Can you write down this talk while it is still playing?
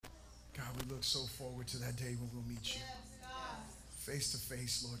God, we look so forward to that day when we'll meet you face to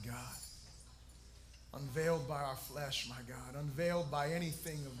face, Lord God. Unveiled by our flesh, my God. Unveiled by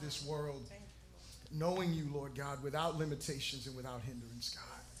anything of this world. Knowing you, Lord God, without limitations and without hindrance, God.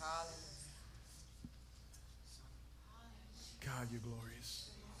 God, you're glorious.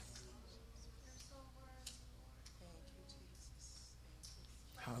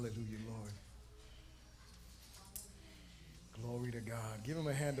 Hallelujah, Lord. Glory to God. Give him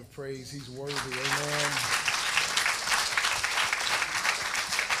a hand of praise. He's worthy. Amen.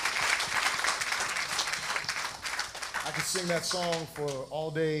 I could sing that song for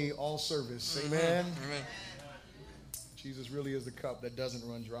all day, all service. Amen. Amen. Jesus really is the cup that doesn't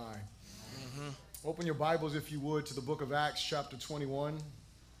run dry. Open your Bibles, if you would, to the book of Acts, chapter 21.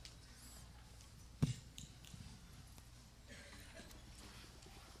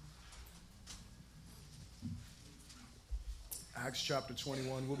 Acts chapter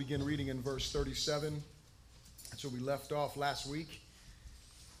 21. We'll begin reading in verse 37. That's where we left off last week.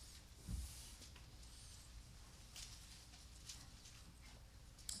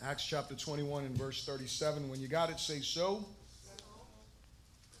 Acts chapter 21 and verse 37. When you got it, say so.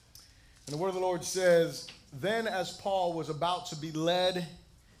 And the word of the Lord says, "Then as Paul was about to be led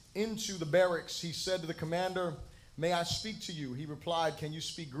into the barracks, he said to the commander, 'May I speak to you?' He replied, 'Can you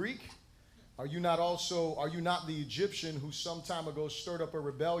speak Greek? Are you not the Egyptian who some time ago stirred up a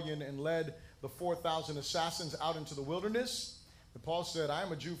rebellion and led the 4,000 assassins out into the wilderness?' But Paul said, 'I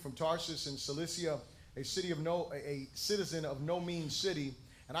am a Jew from Tarsus in Cilicia, a citizen of no mean city,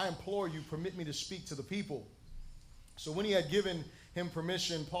 and I implore you, permit me to speak to the people.' So when he had given him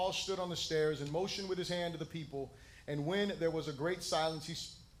permission, Paul stood on the stairs and motioned with his hand to the people. And when there was a great silence, he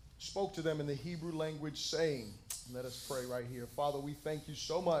spoke to them in the Hebrew language, saying," let us pray right here. Father, we thank you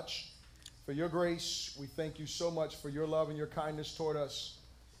so much for your grace. We thank you so much for your love and your kindness toward us.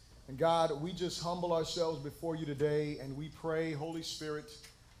 And God, we just humble ourselves before you today, and we pray, Holy Spirit,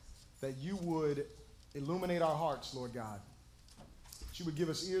 that you would illuminate our hearts, Lord God. That you would give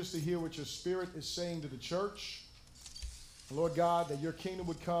us ears to hear what your Spirit is saying to the church. Lord God, that your kingdom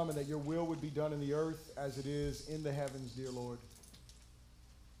would come and that your will would be done in the earth as it is in the heavens, dear Lord.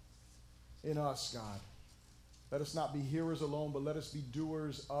 In us, God. Let us not be hearers alone, but let us be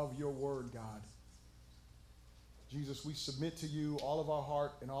doers of your word, God. Jesus, we submit to you all of our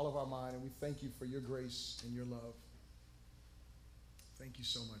heart and all of our mind, and we thank you for your grace and your love. Thank you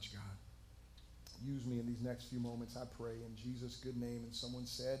so much, God. Use me in these next few moments, I pray, in Jesus' good name. And someone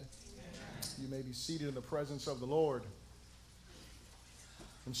said, amen. You may be seated in the presence of the Lord.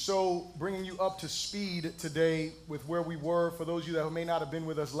 And so, bringing you up to speed today with where we were, for those of you that may not have been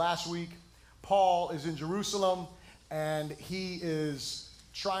with us last week, Paul is in Jerusalem, and he is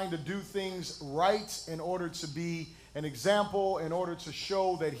trying to do things right in order to be an example, in order to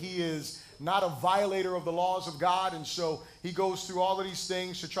show that he is not a violator of the laws of God. And so he goes through all of these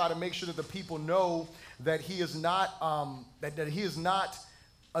things to try to make sure that the people know that he is not that he is not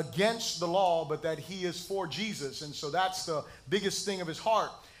against the law, but that he is for Jesus. And so that's the biggest thing of his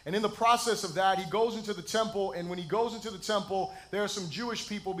heart. And in the process of that, he goes into the temple, and when he goes into the temple, there are some Jewish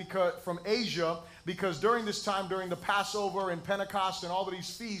people from Asia, because during this time, during the Passover and Pentecost and all of these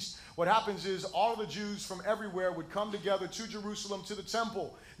feasts, what happens is all of the Jews from everywhere would come together to Jerusalem, to the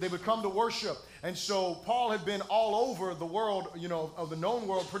temple. They would come to worship. And so Paul had been all over the world, of the known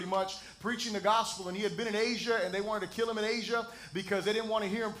world pretty much, preaching the gospel. And he had been in Asia, and they wanted to kill him in Asia because they didn't want to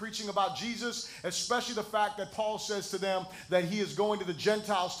hear him preaching about Jesus, especially the fact that Paul says to them that he is going to the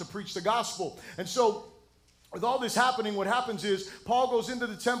Gentiles to preach the gospel. And so with all this happening, what happens is Paul goes into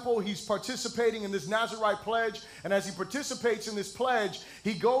the temple. He's participating in this Nazirite pledge. And as he participates in this pledge,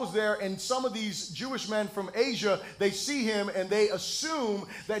 he goes there, and some of these Jewish men from Asia, they see him and they assume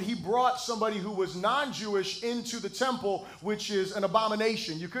that he brought somebody who was non-Jewish into the temple, which is an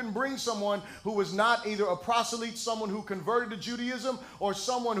abomination. You couldn't bring someone who was not either a proselyte, someone who converted to Judaism, or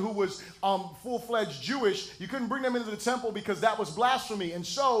someone who was full-fledged Jewish. You couldn't bring them into the temple because that was blasphemy. And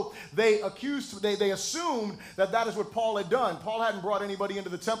so they assumed that is what Paul had done. Paul hadn't brought anybody into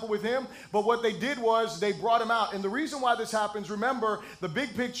the temple with him, but what they did was they brought him out. And the reason why this happens, remember, the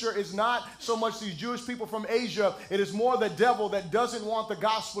big picture is not so much these Jewish people from Asia. It is more the devil that doesn't want the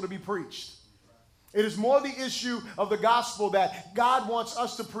gospel to be preached. It is more the issue of the gospel that God wants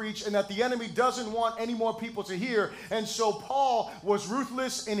us to preach and that the enemy doesn't want any more people to hear. And so Paul was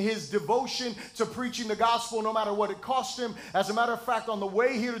ruthless in his devotion to preaching the gospel no matter what it cost him. As a matter of fact, on the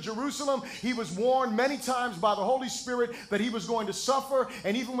way here to Jerusalem, he was warned many times by the Holy Spirit that he was going to suffer.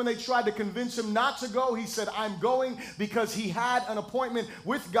 And even when they tried to convince him not to go, he said, I'm going, because he had an appointment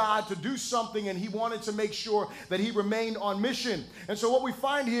with God to do something and he wanted to make sure that he remained on mission. And so what we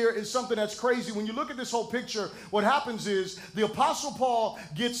find here is something that's crazy. When you look at this whole picture, what happens is the Apostle Paul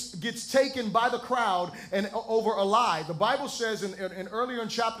gets taken by the crowd and over a lie. The Bible says in earlier in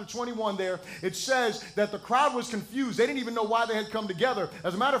chapter 21 there, it says that the crowd was confused. They didn't even know why they had come together.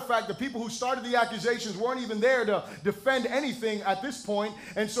 As a matter of fact, the people who started the accusations weren't even there to defend anything at this point.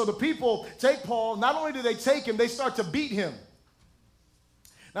 And so the people take Paul. Not only do they take him, they start to beat him.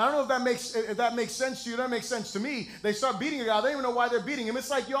 Now, I don't know if that makes sense to you. That makes sense to me. They start beating a guy. They don't even know why they're beating him. It's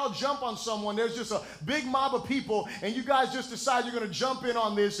like y'all jump on someone. There's just a big mob of people, and you guys just decide you're going to jump in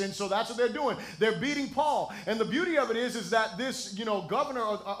on this, and so that's what they're doing. They're beating Paul. And the beauty of it is that this, governor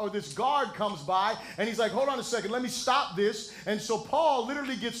or this guard comes by, and he's like, hold on a second, let me stop this. And so Paul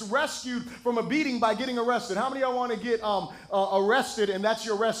literally gets rescued from a beating by getting arrested. How many of y'all want to get arrested, and that's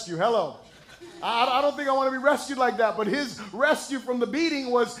your rescue? Hello. I don't think I want to be rescued like that, but his rescue from the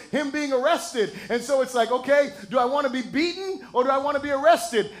beating was him being arrested. And so it's like, okay, do I want to be beaten or do I want to be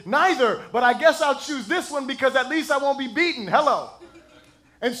arrested? Neither, but I guess I'll choose this one because at least I won't be beaten. Hello.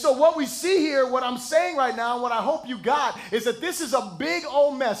 And so what we see here, what I'm saying right now, what I hope you got, is that this is a big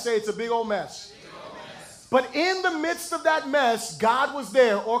old mess. Say it's a big old mess. Big old mess. But in the midst of that mess, God was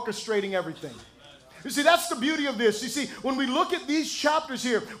there orchestrating everything. You see, that's the beauty of this. You see, when we look at these chapters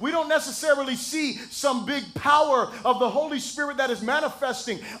here, we don't necessarily see some big power of the Holy Spirit that is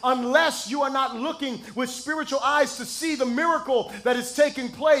manifesting unless you are not looking with spiritual eyes to see the miracle that is taking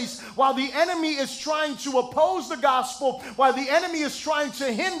place while the enemy is trying to oppose the gospel, while the enemy is trying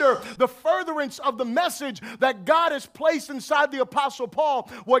to hinder the furtherance of the message that God has placed inside the Apostle Paul.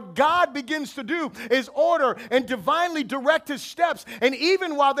 What God begins to do is order and divinely direct his steps. And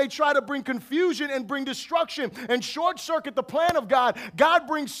even while they try to bring confusion and bring destruction and short circuit the plan of God, God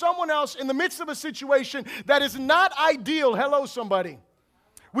brings someone else in the midst of a situation that is not ideal. Hello, somebody.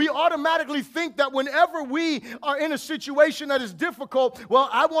 We automatically think that whenever we are in a situation that is difficult, well,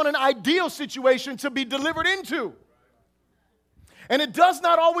 I want an ideal situation to be delivered into. And it does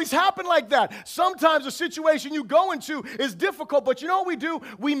not always happen like that. Sometimes the situation you go into is difficult, but you know what we do?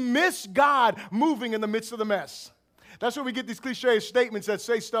 We miss God moving in the midst of the mess. That's where we get these cliche statements that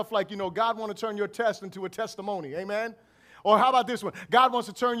say stuff like, God wants to turn your test into a testimony. Amen? Or how about this one? God wants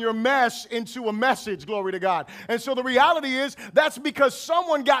to turn your mess into a message, glory to God. And so the reality is that's because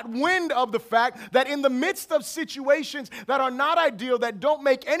someone got wind of the fact that in the midst of situations that are not ideal, that don't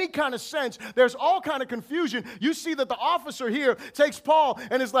make any kind of sense, there's all kind of confusion. You see that the officer here takes Paul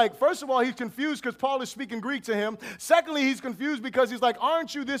and is like, first of all, he's confused because Paul is speaking Greek to him. Secondly, he's confused because he's like,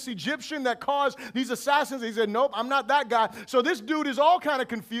 aren't you this Egyptian that caused these assassins? He said, nope, I'm not that guy. So this dude is all kind of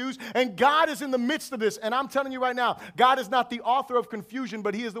confused, and God is in the midst of this. And I'm telling you right now, God is not the author of confusion,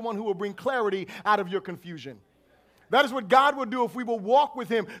 but he is the one who will bring clarity out of your confusion. That is what God will do if we will walk with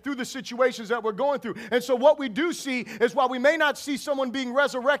him through the situations that we're going through. And so what we do see is while we may not see someone being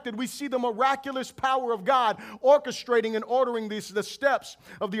resurrected, we see the miraculous power of God orchestrating and ordering the steps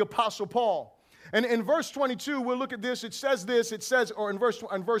of the Apostle Paul. And in verse 22, we'll look at this. It says, or in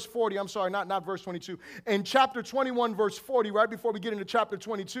verse 40, I'm sorry, not verse 22. In chapter 21, verse 40, right before we get into chapter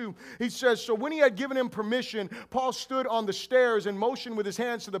 22, he says, so when he had given him permission, Paul stood on the stairs and motioned with his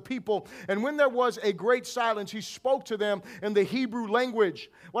hands to the people. And when there was a great silence, he spoke to them in the Hebrew language.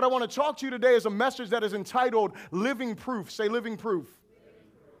 What I want to talk to you today is a message that is entitled Living Proof. Say living proof.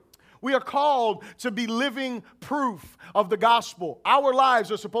 We are called to be living proof of the gospel. Our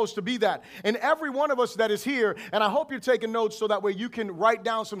lives are supposed to be that. And every one of us that is here, and I hope you're taking notes so that way you can write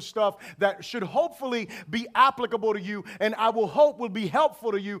down some stuff that should hopefully be applicable to you, and I will hope will be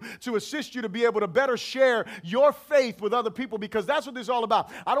helpful to you to assist you to be able to better share your faith with other people, because that's what this is all about.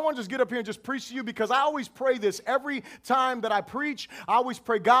 I don't want to just get up here and just preach to you, because I always pray this every time that I preach. I always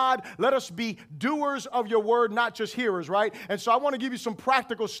pray, God, let us be doers of your word, not just hearers, right? And so I want to give you some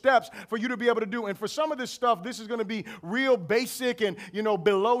practical steps for you to be able to do. And for some of this stuff, this is going to be real basic and,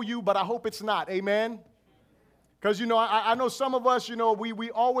 below you, but I hope it's not. Amen? Because, I know some of us,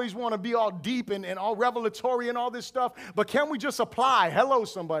 we always want to be all deep and all revelatory and all this stuff, but can we just apply? Hello,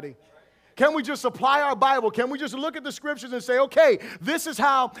 somebody. Can we just apply our Bible? Can we just look at the scriptures and say, okay, this is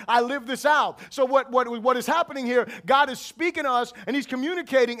how I live this out? So what is happening here, God is speaking to us, and he's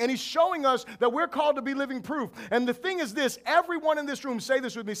communicating, and he's showing us that we're called to be living proof. And the thing is this, everyone in this room, say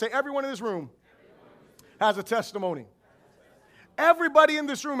this with me, say everyone in this room has a testimony. Everybody in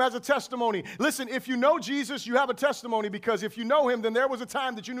this room has a testimony. Listen, if you know Jesus, you have a testimony, because if you know him, then there was a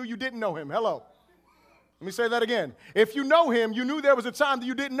time that you knew you didn't know him. Hello. Let me say that again. If you know him, you knew there was a time that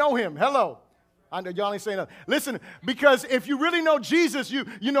you didn't know him. Hello. I know y'all ain't saying nothing. Listen, because if you really know Jesus, you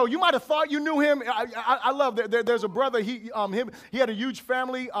might have thought you knew him. I love that. There's a brother. He had a huge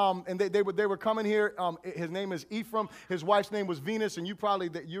family, and they were coming here. His name is Ephraim. His wife's name was Venus, and you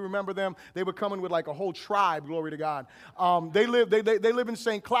remember them. They were coming with like a whole tribe. Glory to God. They live in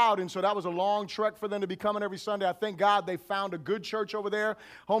St. Cloud, and so that was a long trek for them to be coming every Sunday. I thank God they found a good church over there.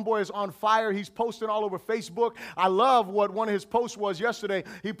 Homeboy is on fire. He's posting all over Facebook. I love what one of his posts was yesterday.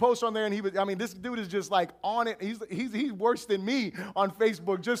 He posts on there, and this dude is just like on it. He's worse than me on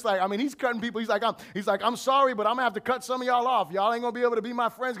Facebook. Just like, he's cutting people. He's like, I'm sorry, but I'm gonna have to cut some of y'all off. Y'all ain't gonna be able to be my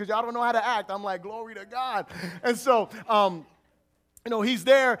friends because y'all don't know how to act. I'm like, glory to God. And so, he's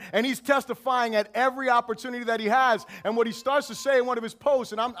there, and he's testifying at every opportunity that he has. And what he starts to say in one of his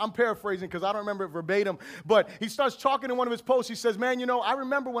posts, and I'm paraphrasing because I don't remember it verbatim, but he starts talking in one of his posts. He says, man, I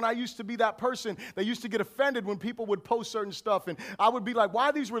remember when I used to be that person that used to get offended when people would post certain stuff. And I would be like, why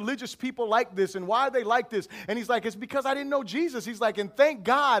are these religious people like this? And why are they like this? And he's like, it's because I didn't know Jesus. He's like, and thank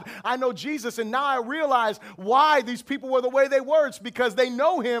God I know Jesus. And now I realize why these people were the way they were. It's because they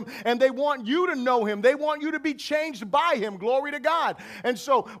know him, and they want you to know him. They want you to be changed by him. Glory to God. And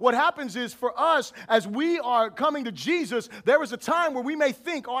so what happens is, for us, as we are coming to Jesus, there is a time where we may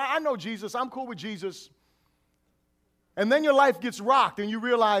think, oh, I know Jesus, I'm cool with Jesus. And then your life gets rocked and you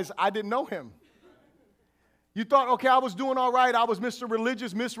realize, I didn't know him. You thought, okay, I was doing all right. I was Mr.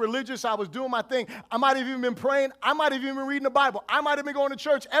 Religious, Miss Religious. I was doing my thing. I might have even been praying. I might have even been reading the Bible. I might have been going to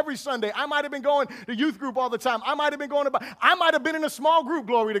church every Sunday. I might have been going to youth group all the time. I might have been I might have been in a small group,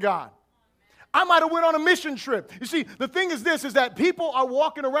 glory to God. I might have went on a mission trip. You see, the thing is this, is that people are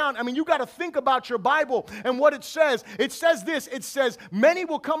walking around. You got to think about your Bible and what it says. It says this. It says, many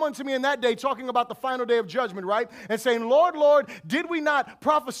will come unto me in that day, talking about the final day of judgment, right? And saying, Lord, Lord, did we not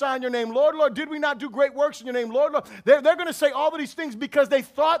prophesy in your name? Lord, Lord, did we not do great works in your name? Lord, Lord. They're going to say all of these things because they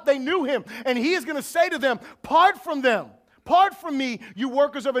thought they knew him. And he is going to say to them, part from them. Part from me, you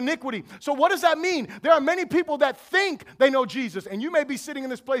workers of iniquity. So what does that mean? There are many people that think they know Jesus. And you may be sitting in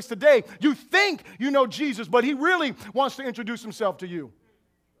this place today. You think you know Jesus, but he really wants to introduce himself to you.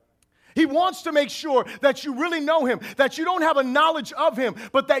 He wants to make sure that you really know him, that you don't have a knowledge of him,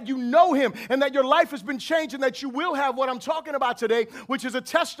 but that you know him, and that your life has been changed, and that you will have what I'm talking about today, which is a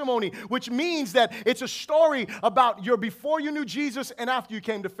testimony, which means that it's a story about your before you knew Jesus and after you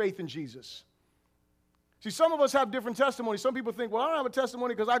came to faith in Jesus. See, some of us have different testimonies. Some people think, well, I don't have a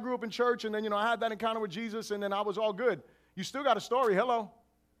testimony because I grew up in church, and then, I had that encounter with Jesus, and then I was all good. You still got a story. Hello.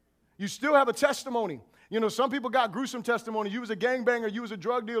 You still have a testimony. Some people got gruesome testimony. You was a gangbanger. You was a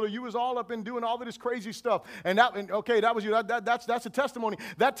drug dealer. You was all up and doing all of this crazy stuff. That was you. That's a testimony.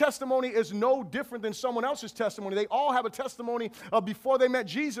 That testimony is no different than someone else's testimony. They all have a testimony of before they met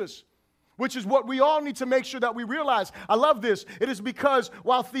Jesus, which is what we all need to make sure that we realize. I love this. It is because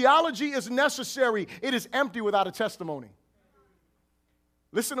while theology is necessary, it is empty without a testimony.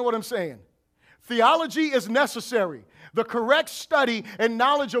 Listen to what I'm saying. Theology is necessary. The correct study and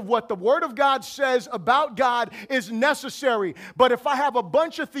knowledge of what the Word of God says about God is necessary. But if I have a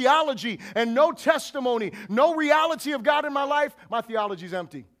bunch of theology and no testimony, no reality of God in my life, my theology is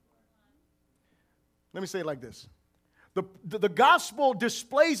empty. Let me say it like this. The gospel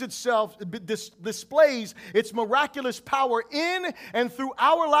displays its miraculous power in and through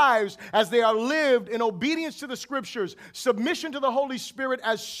our lives as they are lived in obedience to the Scriptures, submission to the Holy Spirit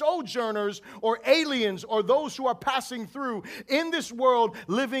as sojourners or aliens or those who are passing through in this world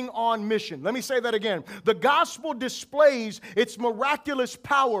living on mission. Let me say that again. The gospel displays its miraculous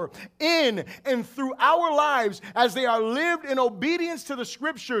power in and through our lives as they are lived in obedience to the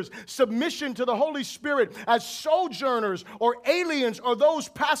Scriptures, submission to the Holy Spirit as sojourners or aliens or those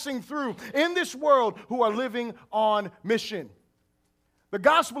passing through in this world who are living on mission. The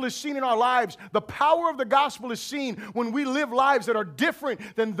gospel is seen in our lives. The power of the gospel is seen when we live lives that are different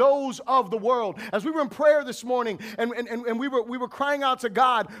than those of the world. As we were in prayer this morning and we were crying out to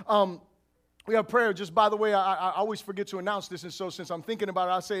God, we have prayer. Just by the way, I always forget to announce this, and so since I'm thinking about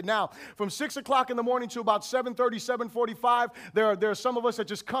it, I'll say it now. From 6 o'clock in the morning to about 7:30, 7:45, there are some of us that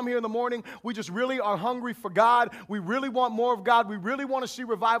just come here in the morning. We just really are hungry for God. We really want more of God. We really want to see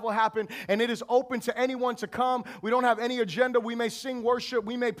revival happen, and it is open to anyone to come. We don't have any agenda. We may sing worship.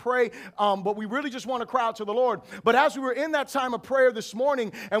 We may pray, but we really just want to cry out to the Lord. But as we were in that time of prayer this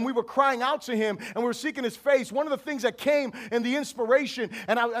morning, and we were crying out to Him, and we were seeking His face, one of the things that came in the inspiration,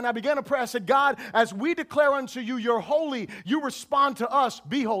 and I began to pray, I said, God, as we declare unto you, you're holy, you respond to us,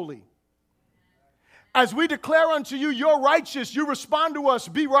 be holy. As we declare unto you, you're righteous, you respond to us,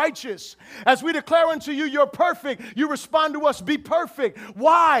 be righteous. As we declare unto you, you're perfect, you respond to us, be perfect.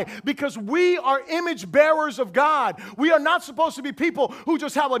 Why? Because we are image bearers of God. We are not supposed to be people who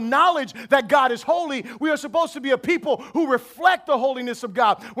just have a knowledge that God is holy. We are supposed to be a people who reflect the holiness of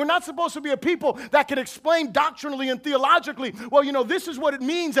God. We're not supposed to be a people that can explain doctrinally and theologically, well, this is what it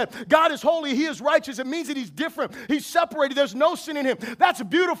means that God is holy, He is righteous. It means that He's different, He's separated, there's no sin in Him. That's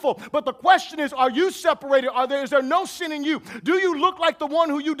beautiful. But the question is, are you separated? Is there no sin in you? Do you look like the one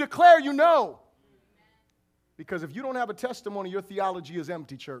who you declare you know? Because if you don't have a testimony, your theology is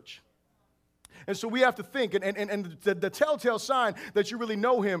empty, church. And so we have to think, and the telltale sign that you really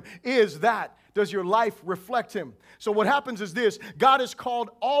know Him is that. Does your life reflect Him? So what happens is this: God has called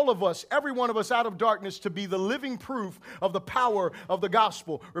all of us, every one of us, out of darkness to be the living proof of the power of the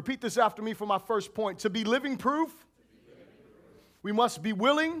gospel. Repeat this after me for my first point. To be living proof, we must be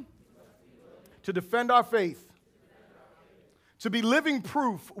willing to defend our faith. To be living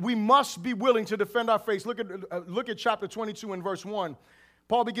proof, we must be willing to defend our faith. Look at chapter 22 and verse 1.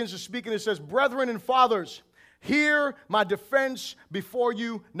 Paul begins to speak and it says, "Brethren and fathers, hear my defense before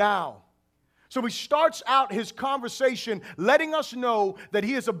you now." So he starts out his conversation letting us know that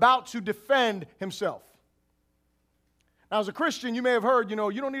he is about to defend himself. Now, as a Christian, you may have heard, you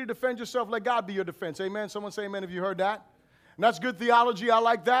don't need to defend yourself. Let God be your defense. Amen? Someone say amen if you heard that. And that's good theology. I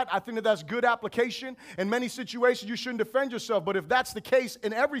like that. I think that's good application. In many situations, you shouldn't defend yourself. But if that's the case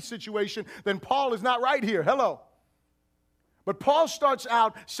in every situation, then Paul is not right here. Hello. But Paul starts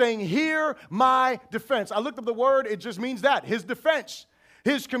out saying, hear my defense. I looked up the word. It just means that, his defense,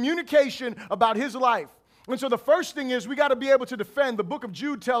 his communication about his life. And so the first thing is we got to be able to defend. The book of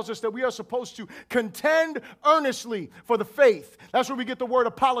Jude tells us that we are supposed to contend earnestly for the faith. That's where we get the word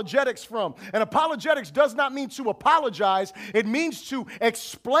apologetics from. And apologetics does not mean to apologize. It means to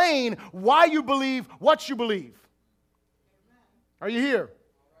explain why you believe what you believe. Are you here?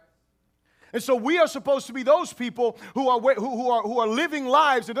 And so we are supposed to be those people who are living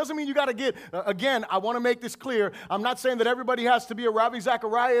lives. It doesn't mean you got to get, again, I want to make this clear. I'm not saying that everybody has to be a Ravi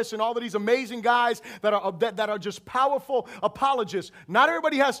Zacharias and all of these amazing guys that are just powerful apologists. Not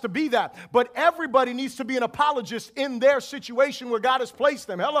everybody has to be that. But everybody needs to be an apologist in their situation where God has placed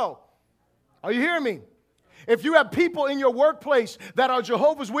them. Hello. Are you hearing me? If you have people in your workplace that are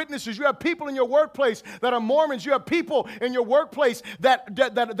Jehovah's Witnesses, you have people in your workplace that are Mormons, you have people in your workplace that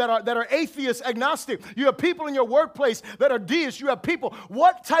are atheists, agnostic, you have people in your workplace that are deists, you have people.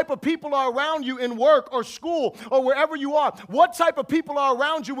 What type of people are around you in work or school or wherever you are? What type of people are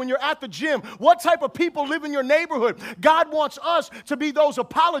around you when you're at the gym? What type of people live in your neighborhood? God wants us to be those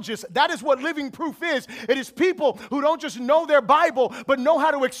apologists. That is what living proof is. It is people who don't just know their Bible, but know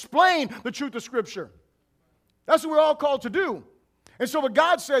how to explain the truth of Scripture. That's what we're all called to do. And so what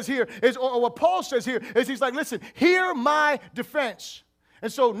God says here is, or what Paul says here is he's like, listen, hear my defense.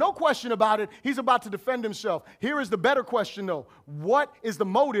 And so no question about it, he's about to defend himself. Here is the better question though. What is the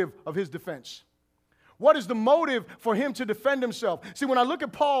motive of his defense? What is the motive for him to defend himself? See, when I look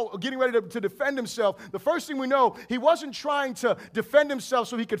at Paul getting ready to defend himself, the first thing we know, he wasn't trying to defend himself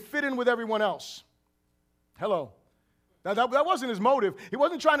so he could fit in with everyone else. Hello. Now, that wasn't his motive. He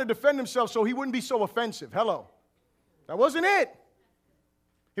wasn't trying to defend himself so he wouldn't be so offensive. Hello. That wasn't it.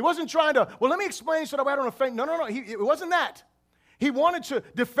 He wasn't trying to, well, let me explain so that I don't offend. No. It wasn't that. He wanted to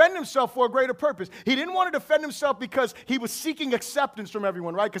defend himself for a greater purpose. He didn't want to defend himself because he was seeking acceptance from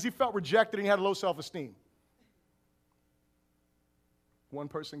everyone, right? Because he felt rejected and he had low self-esteem. One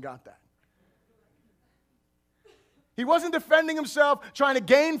person got that. He wasn't defending himself, trying to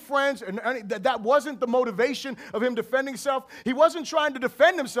gain friends, and that wasn't the motivation of him defending himself. He wasn't trying to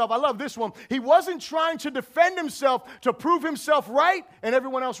defend himself. I love this one. He wasn't trying to defend himself to prove himself right and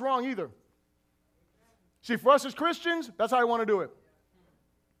everyone else wrong either. See, for us as Christians, that's how I want to do it.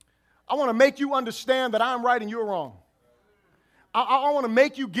 I want to make you understand that I'm right and you're wrong. I want to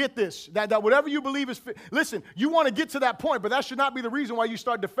make you get this, that whatever you believe is fit. Listen, you want to get to that point, but that should not be the reason why you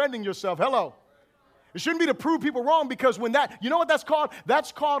start defending yourself. Hello. It shouldn't be to prove people wrong because when that, you know what that's called?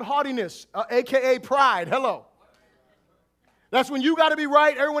 That's called haughtiness, a.k.a. pride. Hello. That's when you got to be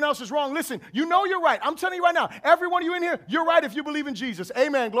right, everyone else is wrong. Listen, you know you're right. I'm telling you right now, every one of you in here, you're right if you believe in Jesus.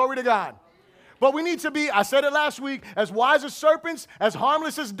 Amen. Glory to God. But we need to be, I said it last week, as wise as serpents, as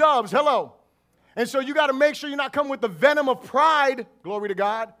harmless as doves. Hello. And so you got to make sure you're not coming with the venom of pride. Glory to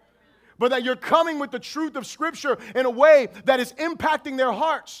God. But that you're coming with the truth of Scripture in a way that is impacting their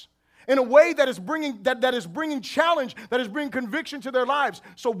hearts. In a way that is bringing challenge, that is bringing conviction to their lives.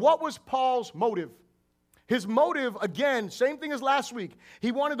 So what was Paul's motive? His motive, again, same thing as last week.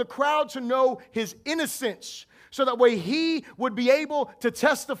 He wanted the crowd to know his innocence so that way he would be able to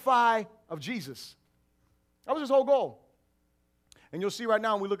testify of Jesus. That was his whole goal. And you'll see right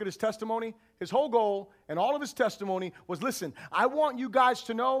now when we look at his testimony, his whole goal and all of his testimony was, listen, I want you guys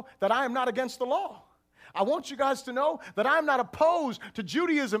to know that I am not against the law. I want you guys to know that I'm not opposed to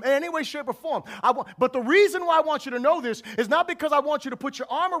Judaism in any way, shape, or form. But the reason why I want you to know this is not because I want you to put your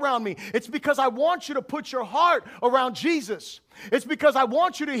arm around me. It's because I want you to put your heart around Jesus. It's because I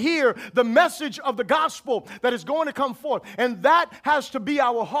want you to hear the message of the gospel that is going to come forth. And that has to be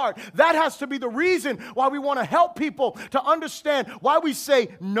our heart. That has to be the reason why we want to help people to understand why we say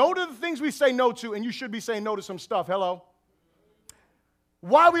no to the things we say no to, and you should be saying no to some stuff. Hello?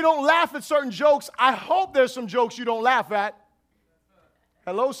 Why we don't laugh at certain jokes. I hope there's some jokes you don't laugh at.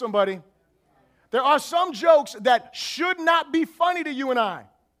 Hello, somebody. There are some jokes that should not be funny to you and I.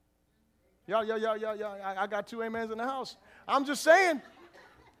 Yeah. I got 2 amens in the house. I'm just saying.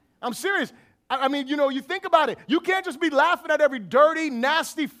 I'm serious. I mean, you think about it. You can't just be laughing at every dirty,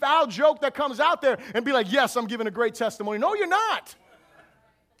 nasty, foul joke that comes out there and be like, yes, I'm giving a great testimony. No, you're not.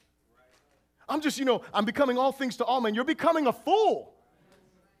 I'm just, I'm becoming all things to all men. You're becoming a fool.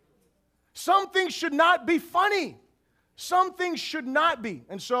 Some things should not be funny. Some things should not be.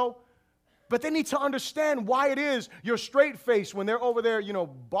 And so, but they need to understand why it is you're straight-faced when they're over there,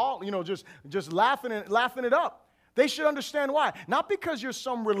 just laughing it up. They should understand why. Not because you're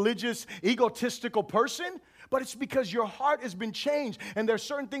some religious, egotistical person, but it's because your heart has been changed and there's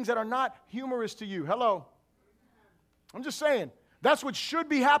certain things that are not humorous to you. Hello. I'm just saying. That's what should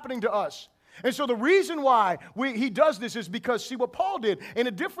be happening to us. And so the reason why he does this is because, see what Paul did in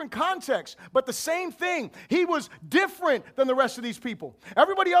a different context, but the same thing. He was different than the rest of these people.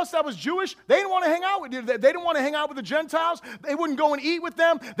 Everybody else that was Jewish, they didn't want to hang out with you. They didn't want to hang out with the Gentiles. They wouldn't go and eat with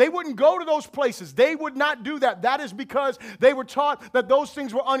them. They wouldn't go to those places. They would not do that. That is because they were taught that those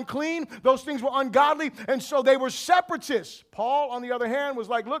things were unclean, those things were ungodly, and so they were separatists. Paul, on the other hand, was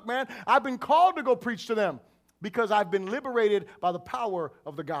like, look, man, I've been called to go preach to them because I've been liberated by the power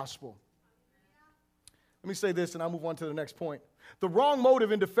of the gospel. Let me say this and I'll move on to the next point. The wrong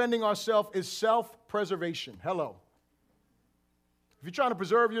motive in defending ourselves is self-preservation. Hello. If you're trying to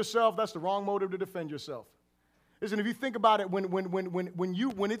preserve yourself, that's the wrong motive to defend yourself. Listen, if you think about it,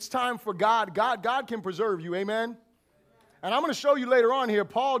 when it's time for God can preserve you. Amen? And I'm going to show you later on here,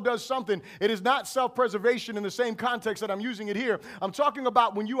 Paul does something. It is not self-preservation in the same context that I'm using it here. I'm talking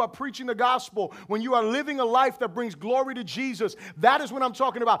about when you are preaching the gospel, when you are living a life that brings glory to Jesus. That is what I'm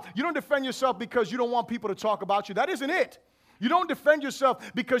talking about. You don't defend yourself because you don't want people to talk about you. That isn't it. You don't defend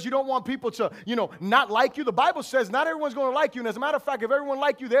yourself because you don't want people to, not like you. The Bible says not everyone's going to like you. And as a matter of fact, if everyone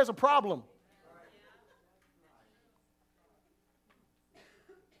likes you, there's a problem.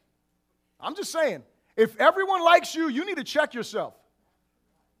 I'm just saying. If everyone likes you, you need to check yourself.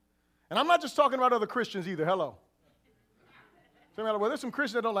 And I'm not just talking about other Christians either. Hello. Well, there's some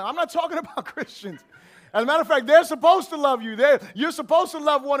Christians that don't like. I'm not talking about Christians. As a matter of fact, they're supposed to love you. You're supposed to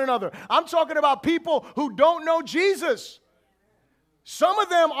love one another. I'm talking about people who don't know Jesus. Some of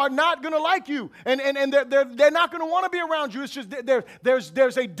them are not going to like you, and they're not going to want to be around you. It's just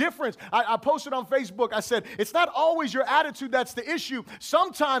there's a difference. I posted on Facebook, I said, it's not always your attitude that's the issue.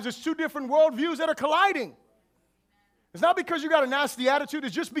 Sometimes it's 2 different worldviews that are colliding. It's not because you got a nasty attitude.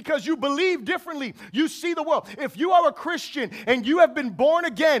 It's just because you believe differently. You see the world. If you are a Christian and you have been born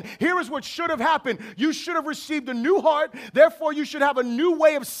again, here is what should have happened. You should have received a new heart. Therefore, you should have a new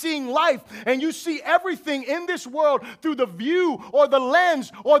way of seeing life. And you see everything in this world through the view or the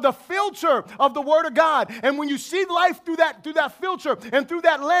lens or the filter of the Word of God. And when you see life through that filter and through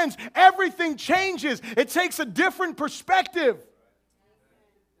that lens, everything changes. It takes a different perspective.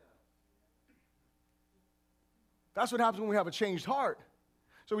 That's what happens when we have a changed heart.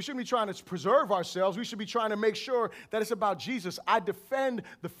 So we shouldn't be trying to preserve ourselves. We should be trying to make sure that it's about Jesus. I defend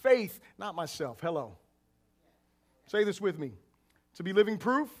the faith, not myself. Hello. Say this with me. To be living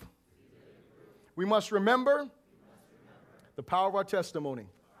proof, we must remember the power of our testimony.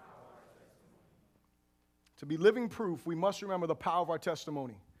 To be living proof, we must remember the power of our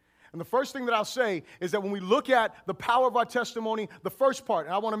testimony. And the first thing that I'll say is that when we look at the power of our testimony, the first part,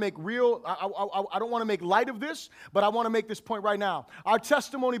 and I want to make I don't want to make light of this, but I want to make this point right now. Our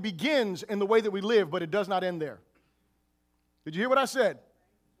testimony begins in the way that we live, but it does not end there. Did you hear what I said?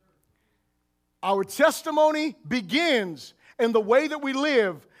 Our testimony begins in the way that we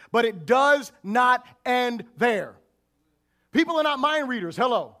live, but it does not end there. People are not mind readers.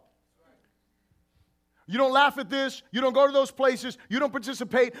 Hello. You don't laugh at this. You don't go to those places. You don't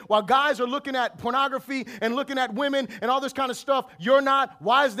participate. While guys are looking at pornography and looking at women and all this kind of stuff, you're not.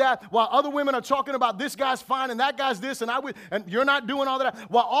 Why is that? While other women are talking about this guy's fine and that guy's this and you're not doing all that.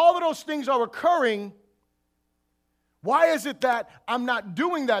 While all of those things are occurring, Why is it that I'm not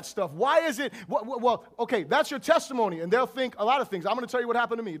doing that stuff? Why is it, well, okay, that's your testimony, and they'll think a lot of things. I'm going to tell you what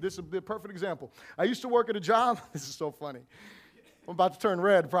happened to me. This is the perfect example. I used to work at a job. This is so funny. I'm about to turn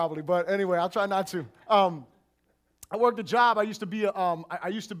red probably, but anyway, I'll try not to. I worked a job. I used to be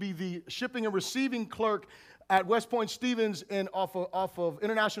the shipping and receiving clerk at West Point Stevens off of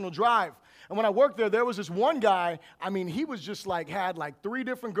International Drive. And when I worked there was this one guy, I mean, he was just had 3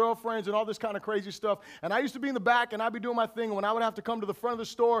 different girlfriends and all this kind of crazy stuff. And I used to be in the back, and I'd be doing my thing. And when I would have to come to the front of the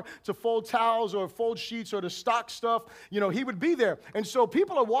store to fold towels or fold sheets or to stock stuff, he would be there. And so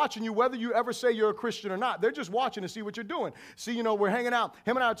people are watching you, whether you ever say you're a Christian or not. They're just watching to see what you're doing. See, we're hanging out.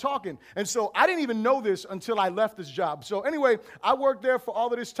 Him and I are talking. And so I didn't even know this until I left this job. So anyway, I worked there for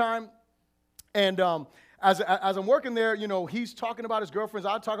all of this time. And as I'm working there, he's talking about his girlfriends.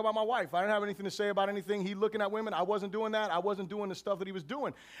 I talk about my wife. I didn't have anything to say about anything. He looking at women. I wasn't doing that. I wasn't doing the stuff that he was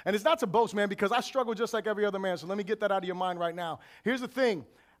doing. And it's not to boast, man, because I struggle just like every other man. So let me get that out of your mind right now. Here's the thing.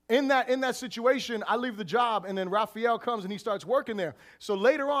 In that situation, I leave the job, and then Raphael comes, and he starts working there. So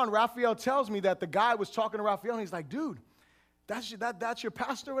later on, Raphael tells me that the guy was talking to Raphael, and he's like, dude, that's your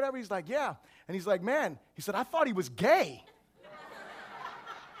pastor or whatever? He's like, yeah. And he's like, man, he said, I thought he was gay.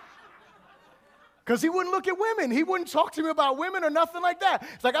 Because he wouldn't look at women. He wouldn't talk to me about women or nothing like that.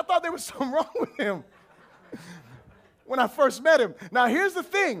 It's like I thought there was something wrong with him when I first met him. Now, here's the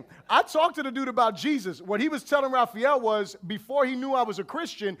thing. I talked to the dude about Jesus. What he was telling Raphael was before he knew I was a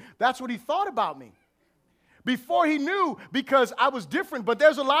Christian, that's what he thought about me. Before he knew, because I was different. But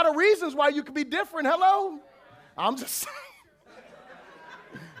there's a lot of reasons why you could be different. Hello? I'm just saying.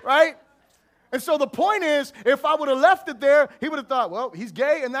 Right? And so the point is, if I would have left it there, he would have thought, well, he's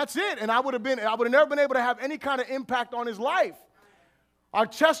gay and that's it. And I would have never been able to have any kind of impact on his life. Our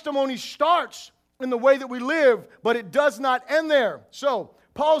testimony starts in the way that we live, but it does not end there. So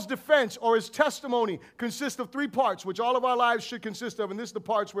Paul's defense or his testimony consists of 3 parts, which all of our lives should consist of. And this is the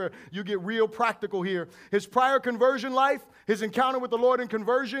parts where you get real practical here. His prior conversion life, his encounter with the Lord in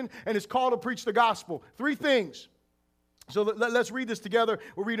conversion, and his call to preach the gospel. 3 things. So let's read this together.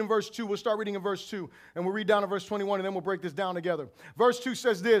 We'll read in verse 2. We'll start reading in verse 2, and we'll read down to verse 21, and then we'll break this down together. Verse 2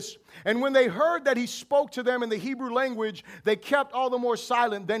 says this, and when they heard that he spoke to them in the Hebrew language, they kept all the more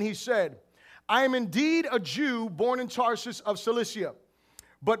silent. Then he said, I am indeed a Jew born in Tarsus of Cilicia,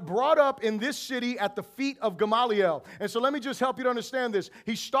 but brought up in this city at the feet of Gamaliel. And so let me just help you to understand this.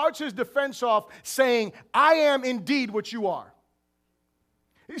 He starts his defense off saying, I am indeed what you are.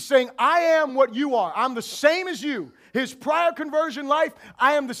 He's saying, I am what you are. I'm the same as you. His prior conversion life,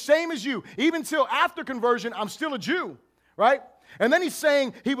 I am the same as you. Even till after conversion, I'm still a Jew, right? And then he's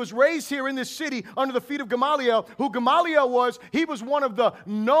saying he was raised here in this city under the feet of Gamaliel. Who Gamaliel was, he was one of the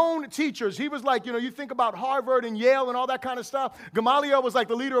known teachers. He was like, you think about Harvard and Yale and all that kind of stuff. Gamaliel was like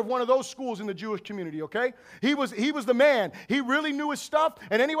the leader of one of those schools in the Jewish community, okay? He was the man. He really knew his stuff.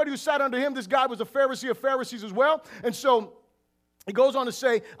 And anybody who sat under him, this guy was a Pharisee of Pharisees as well. And so he goes on to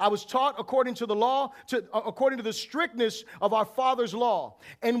say, I was taught according to the law, according to the strictness of our father's law,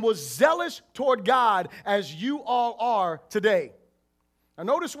 and was zealous toward God as you all are today. Now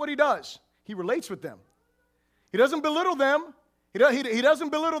notice what he does. He relates with them. He doesn't belittle them. He doesn't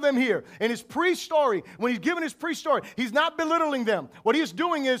belittle them here. In his pre-story, when he's giving his pre-story, he's not belittling them. What he is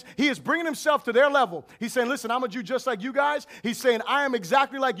doing is he is bringing himself to their level. He's saying, listen, I'm a Jew just like you guys. He's saying, I am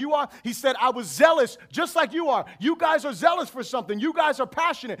exactly like you are. He said, I was zealous just like you are. You guys are zealous for something. You guys are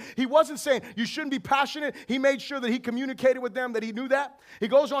passionate. He wasn't saying you shouldn't be passionate. He made sure that he communicated with them that he knew that. He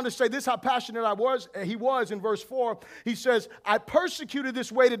goes on to say, this is how passionate he was in verse 4. He says, I persecuted this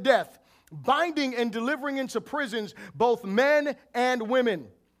way to death, binding and delivering into prisons both men and women.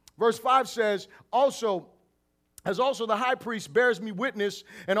 Verse 5 says, also the high priest bears me witness,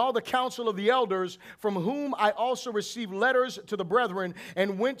 and all the council of the elders, from whom I also received letters to the brethren,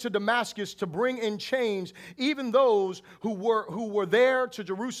 and went to Damascus to bring in chains even those who were there to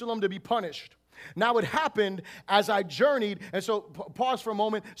Jerusalem to be punished. Now it happened as I journeyed, and so pause for a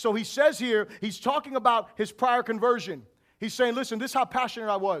moment. So he says here, he's talking about his prior conversion. He's saying, listen, this is how passionate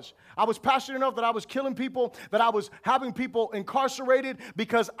I was. I was passionate enough that I was killing people, that I was having people incarcerated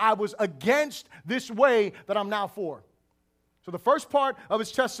because I was against this way that I'm now for. So the first part of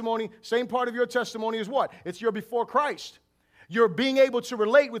his testimony, same part of your testimony is what? It's you're before Christ. You're being able to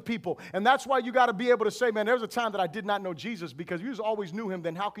relate with people. And that's why you got to be able to say, man, there was a time that I did not know Jesus, because you always knew him.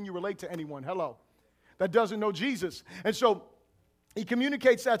 Then how can you relate to anyone? Hello. That doesn't know Jesus. And so he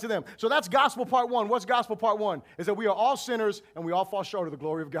communicates that to them. So that's gospel part 1. What's gospel part 1? Is that we are all sinners and we all fall short of the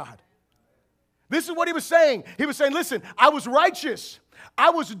glory of God. This is what he was saying. He was saying, listen, I was righteous. I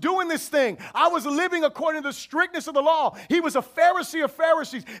was doing this thing. I was living according to the strictness of the law. He was a Pharisee of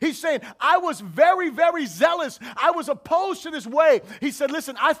Pharisees. He's saying, I was very, very zealous. I was opposed to this way. He said,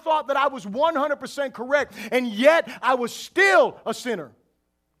 listen, I thought that I was 100% correct, and yet I was still a sinner.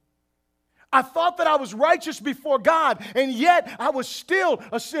 I thought that I was righteous before God, and yet I was still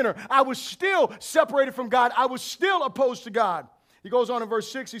a sinner. I was still separated from God. I was still opposed to God. He goes on in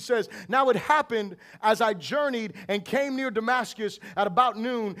verse 6, he says, now it happened as I journeyed and came near Damascus at about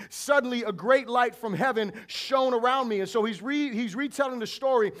noon, suddenly a great light from heaven shone around me. And so he's retelling the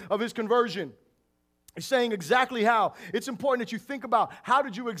story of his conversion. He's saying exactly how. It's important that you think about, how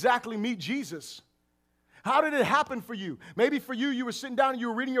did you exactly meet Jesus? How did it happen for you? Maybe for you, you were sitting down and you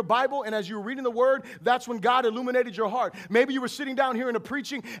were reading your Bible, and as you were reading the Word, that's when God illuminated your heart. Maybe you were sitting down here in a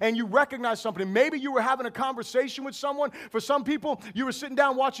preaching and you recognized something. Maybe you were having a conversation with someone. For some people, you were sitting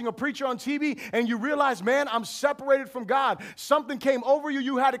down watching a preacher on TV and you realized, man, I'm separated from God. Something came over you.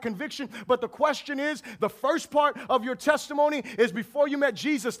 You had a conviction. But the question is, the first part of your testimony is before you met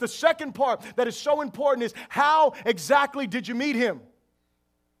Jesus. The second part that is so important is, how exactly did you meet Him?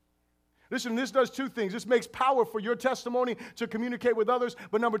 Listen, this does two things. This makes power for your testimony to communicate with others.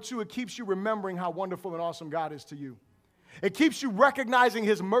 But number two, it keeps you remembering how wonderful and awesome God is to you. It keeps you recognizing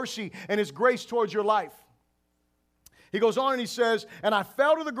His mercy and His grace towards your life. He goes on and he says, and I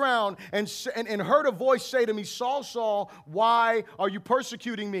fell to the ground and heard a voice say to me, Saul, Saul, why are you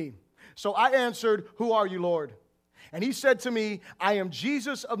persecuting me? So I answered, who are you, Lord? And He said to me, I am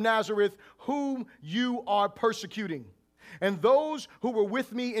Jesus of Nazareth, whom you are persecuting. And those who were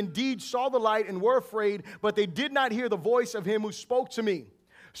with me indeed saw the light and were afraid, but they did not hear the voice of Him who spoke to me.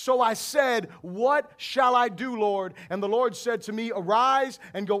 So I said, what shall I do, Lord? And the Lord said to me, arise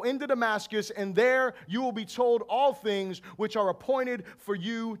and go into Damascus, and there you will be told all things which are appointed for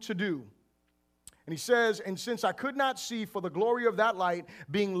you to do. And he says, and since I could not see for the glory of that light,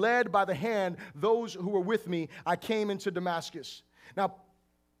 being led by the hand those who were with me, I came into Damascus. Now,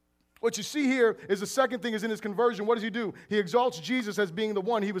 what you see here is the second thing is in his conversion. What does he do? He exalts Jesus as being the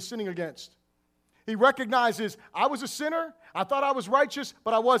one he was sinning against. He recognizes, I was a sinner. I thought I was righteous,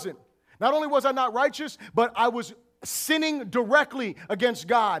 but I wasn't. Not only was I not righteous, but I was sinning directly against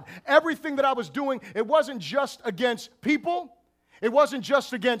God. Everything that I was doing, it wasn't just against people. It wasn't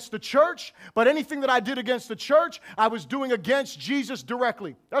just against the church, but anything that I did against the church, I was doing against Jesus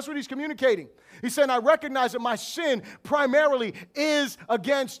directly. That's what he's communicating. He's saying, I recognize that my sin primarily is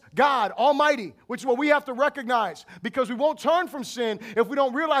against God Almighty, which is what we have to recognize, because we won't turn from sin if we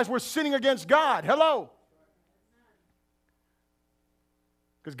don't realize we're sinning against God. Hello?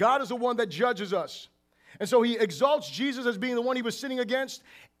 Because God is the one that judges us. And so he exalts Jesus as being the one he was sinning against.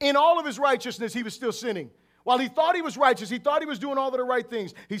 In all of his righteousness, he was still sinning. While he thought he was righteous, he thought he was doing all of the right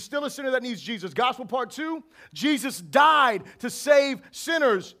things, he's still a sinner that needs Jesus. Gospel part 2, Jesus died to save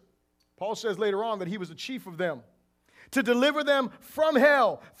sinners. Paul says later on that he was the chief of them, to deliver them from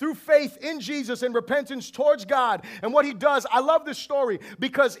hell through faith in Jesus and repentance towards God. And what he does, I love this story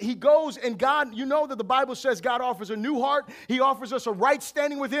because he goes and God, you know that the Bible says God offers a new heart. He offers us a right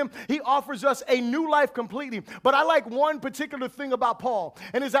standing with Him. He offers us a new life completely. But I like one particular thing about Paul,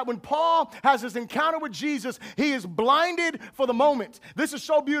 and is that when Paul has his encounter with Jesus, he is blinded for the moment. This is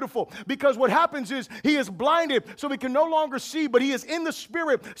so beautiful because what happens is he is blinded so he can no longer see, but he is in the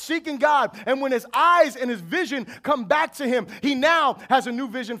Spirit seeking God. And when his eyes and his vision come back to him, he now has a new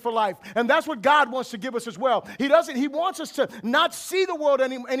vision for life. And that's what God wants to give us as well. He wants us to not see the world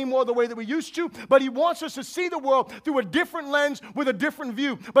anymore the way that we used to, but he wants us to see the world through a different lens with a different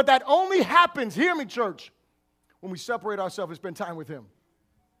view. But that only happens, hear me, church, when we separate ourselves and spend time with Him.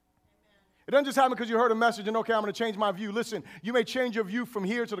 It doesn't just happen because you heard a message and, okay, I'm going to change my view. Listen, you may change your view from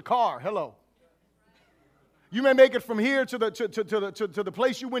here to the car. Hello. You may make it from here to the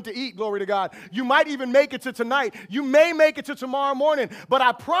place you went to eat, glory to God. You might even make it to tonight. You may make it to tomorrow morning. But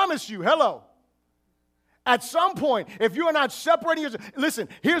I promise you, hello, at some point, if you are not separating yourself, listen,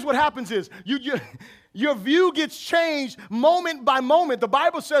 here's what happens is, your view gets changed moment by moment. The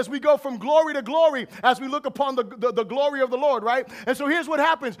Bible says we go from glory to glory as we look upon the glory of the Lord, right? And so here's what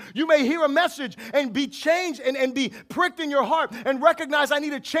happens. You may hear a message and be changed and be pricked in your heart and recognize I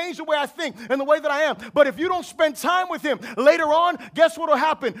need to change the way I think and the way that I am. But if you don't spend time with Him later on, guess what will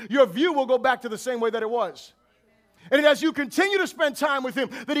happen? Your view will go back to the same way that it was. And as you continue to spend time with Him,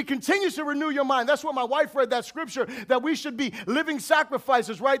 that He continues to renew your mind. That's what my wife read, that scripture, that we should be living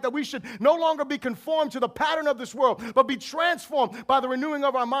sacrifices, right? That we should no longer be conformed to the pattern of this world, but be transformed by the renewing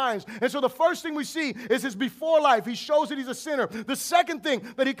of our minds. And so the first thing we see is His before life. He shows that He's a sinner. The second thing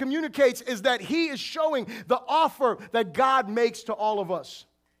that He communicates is that He is showing the offer that God makes to all of us.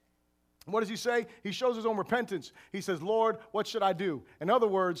 What does he say? He shows his own repentance. He says, Lord, what should I do? In other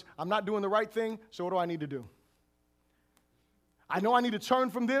words, I'm not doing the right thing, so what do I need to do? I know I need to turn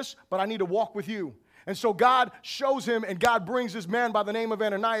from this, but I need to walk with you. And so God shows him, and God brings this man by the name of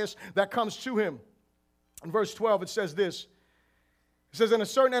Ananias that comes to him. In verse 12, it says this. It says, and a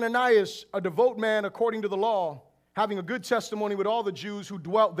certain Ananias, a devout man according to the law, having a good testimony with all the Jews who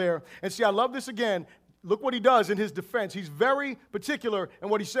dwelt there. And see, I love this again. Look what he does in his defense. He's very particular in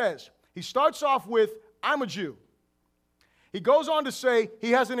what he says. He starts off with, I'm a Jew. He goes on to say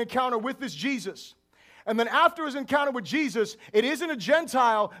he has an encounter with this Jesus. And then after his encounter with Jesus, it isn't a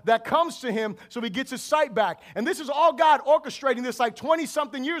Gentile that comes to him, so he gets his sight back. And this is all God orchestrating this like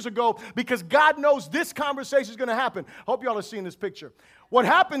 20-something years ago because God knows this conversation is going to happen. I hope y'all are seeing this picture. What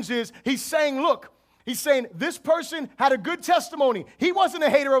happens is he's saying, look, he's saying this person had a good testimony. He wasn't a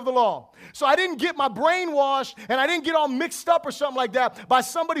hater of the law. So I didn't get my brain washed and I didn't get all mixed up or something like that by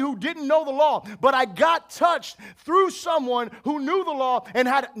somebody who didn't know the law. But I got touched through someone who knew the law and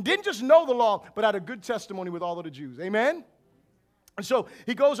didn't just know the law, but had a good testimony with all of the Jews. Amen? And so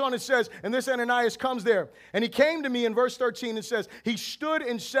he goes on and says, and this Ananias comes there. And he came to me in verse 13 and says, he stood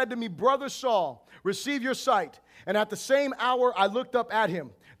and said to me, Brother Saul, receive your sight. And at the same hour I looked up at him.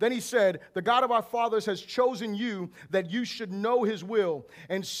 Then he said, the God of our fathers has chosen you that you should know his will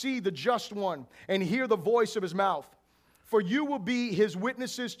and see the just one and hear the voice of his mouth. For you will be his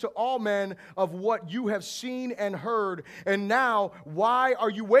witnesses to all men of what you have seen and heard. And now, why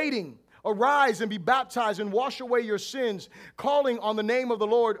are you waiting? Arise and be baptized and wash away your sins, calling on the name of the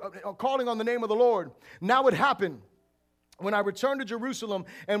Lord. Now it happened, when I returned to Jerusalem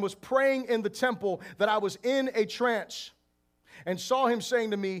and was praying in the temple, that I was in a trance and saw him saying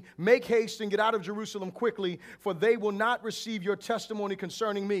to me, make haste and get out of Jerusalem quickly, for they will not receive your testimony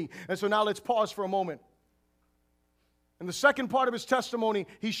concerning me. And so now let's pause for a moment. In the second part of his testimony,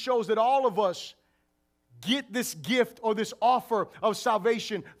 he shows that all of us get this gift or this offer of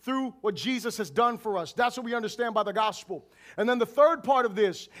salvation through what Jesus has done for us. That's what we understand by the gospel. And then the third part of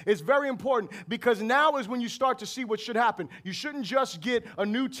this is very important because now is when you start to see what should happen. You shouldn't just get a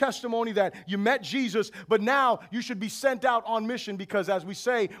new testimony that you met Jesus, but now you should be sent out on mission because as we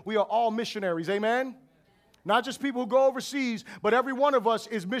say, we are all missionaries. Amen? Not just people who go overseas, but every one of us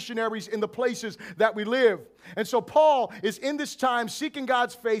is missionaries in the places that we live. And so Paul is in this time seeking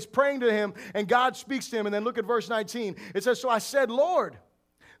God's face, praying to him, and God speaks to him. And then look at verse 19. It says, so I said, Lord,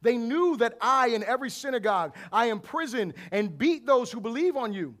 they knew that I in every synagogue, I imprisoned and beat those who believe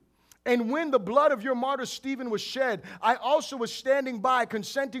on you. And when the blood of your martyr Stephen was shed, I also was standing by,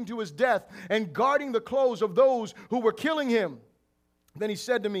 consenting to his death and guarding the clothes of those who were killing him. Then he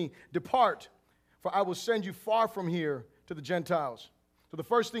said to me, depart, for I will send you far from here to the Gentiles. So the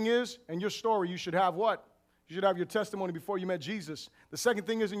first thing is, in your story, you should have what? You should have your testimony before you met Jesus. The second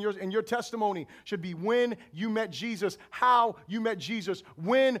thing is in your testimony should be when you met Jesus, how you met Jesus,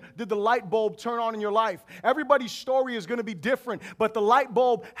 when did the light bulb turn on in your life. Everybody's story is going to be different, but the light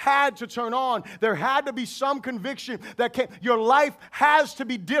bulb had to turn on. There had to be some conviction that came. Your life has to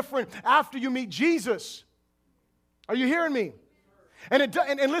be different after you meet Jesus. Are you hearing me? And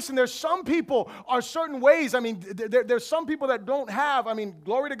listen, there's some people are certain ways. I mean, there's some people that don't have,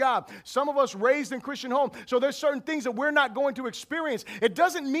 glory to God. Some of us raised in Christian home. So there's certain things that we're not going to experience. It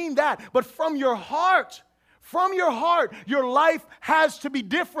doesn't mean that, but from your heart, your life has to be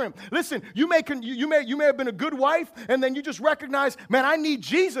different. Listen, you may have been a good wife, and then you just recognize, man, I need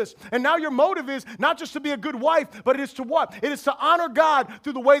Jesus. And now your motive is not just to be a good wife, but it is to what? It is to honor God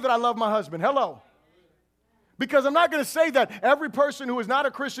through the way that I love my husband. Hello. Because I'm not going to say that every person who is not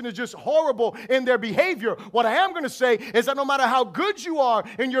a Christian is just horrible in their behavior. What I am going to say is that no matter how good you are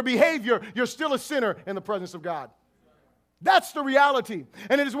in your behavior, you're still a sinner in the presence of God. That's the reality.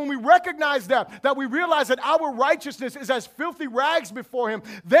 And it is when we recognize that we realize that our righteousness is as filthy rags before him,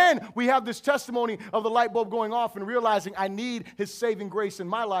 then we have this testimony of the light bulb going off and realizing I need his saving grace in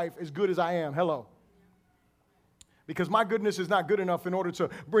my life as good as I am. Hello. Because my goodness is not good enough in order to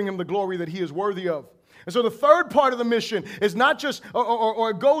bring him the glory that he is worthy of. And so the third part of the mission is not just, or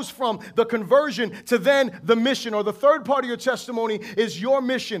it goes from the conversion to then the mission, or the third part of your testimony is your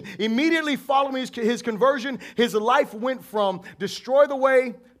mission. Immediately following his conversion, his life went from destroy the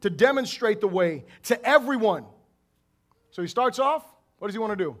way to demonstrate the way to everyone. So he starts off, what does he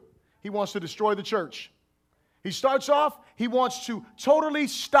want to do? He wants to destroy the church. He starts off, he wants to totally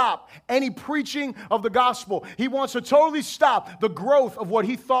stop any preaching of the gospel. He wants to totally stop the growth of what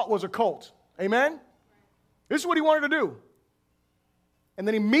he thought was a cult. Amen? This is what he wanted to do. And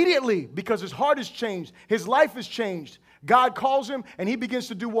then immediately, because his heart has changed, his life has changed, God calls him, and he begins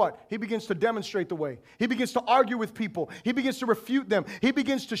to do what? He begins to demonstrate the way. He begins to argue with people. He begins to refute them. He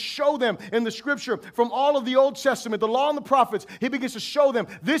begins to show them in the Scripture from all of the Old Testament, the law and the prophets. He begins to show them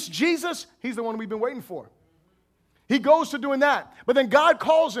this Jesus, he's the one we've been waiting for. He goes to doing that. But then God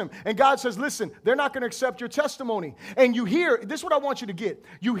calls him, and God says, listen, they're not going to accept your testimony. And you hear, this is what I want you to get.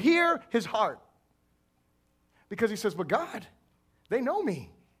 You hear his heart. Because he says, but God, they know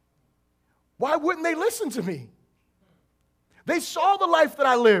me. Why wouldn't they listen to me? They saw the life that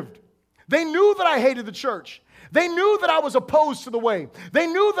I lived. They knew that I hated the church. They knew that I was opposed to the way. They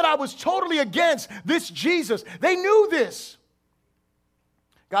knew that I was totally against this Jesus. They knew this.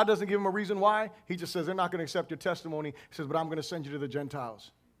 God doesn't give them a reason why. He just says, they're not going to accept your testimony. He says, but I'm going to send you to the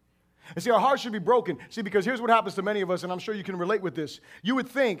Gentiles. And see, our hearts should be broken. See, because here's what happens to many of us, and I'm sure you can relate with this. You would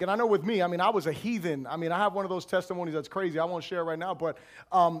think, and I know with me, I was a heathen. I have one of those testimonies that's crazy. I won't share it right now, but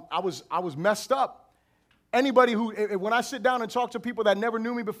I was messed up. Anybody who, when I sit down and talk to people that never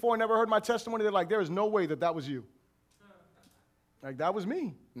knew me before, never heard my testimony, they're like, there is no way that was you. Like, that was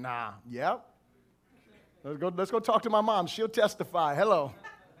me. Nah, yep. Let's go talk to my mom. She'll testify. Hello.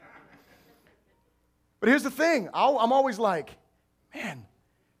 But here's the thing. I'm always like, man,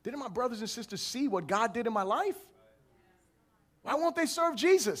 didn't my brothers and sisters see what God did in my life? Why won't they serve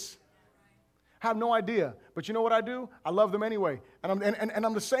Jesus? I have no idea. But you know what I do? I love them anyway. And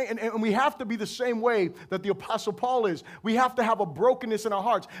I'm the same, and we have to be the same way that the Apostle Paul is. We have to have a brokenness in our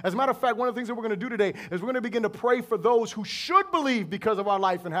hearts. As a matter of fact, one of the things that we're going to do today is we're going to begin to pray for those who should believe because of our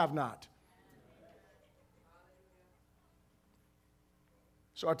life and have not.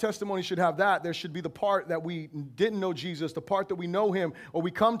 So our testimony should have that. There should be the part that we didn't know Jesus, the part that we know him or we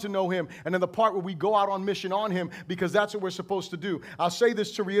come to know him, and then the part where we go out on mission on him because that's what we're supposed to do. I'll say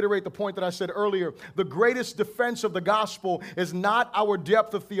this to reiterate the point that I said earlier. The greatest defense of the gospel is not our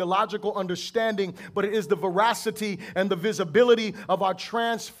depth of theological understanding, but it is the veracity and the visibility of our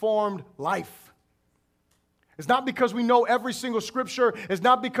transformed life. It's not because we know every single scripture. It's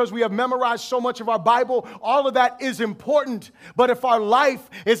not because we have memorized so much of our Bible. All of that is important. But if our life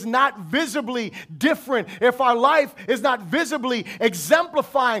is not visibly different, if our life is not visibly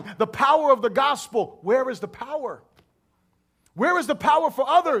exemplifying the power of the gospel, where is the power? Where is the power for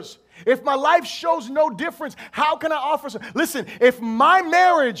others? If my life shows no difference, how can I offer? Listen, if my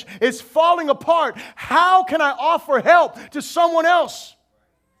marriage is falling apart, how can I offer help to someone else?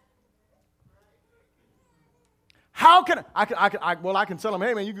 How can I can tell them,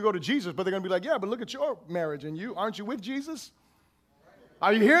 hey, man, you can go to Jesus, but they're going to be like, yeah, but look at your marriage, and aren't you with Jesus?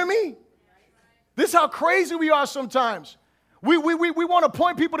 Are you hearing me? This is how crazy we are sometimes. We want to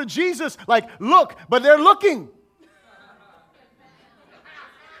point people to Jesus like, look, but they're looking.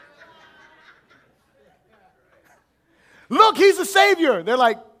 Look, he's the Savior. They're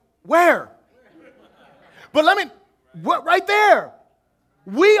like, where? But right there.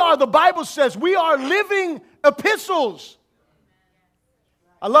 We are, the Bible says, we are living epistles.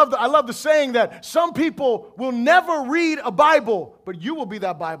 I love the saying that some people will never read a Bible, but you will be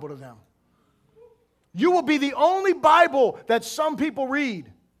that Bible to them. You will be the only Bible that some people read.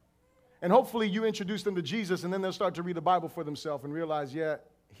 And hopefully you introduce them to Jesus, and then they'll start to read the Bible for themselves and realize, yeah,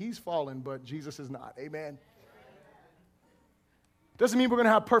 he's fallen, but Jesus is not. Amen. Doesn't mean we're going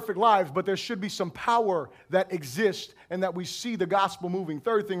to have perfect lives, but there should be some power that exists and that we see the gospel moving.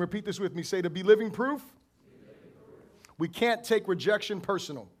 Third thing, repeat this with me. Say, to be living proof, we can't take rejection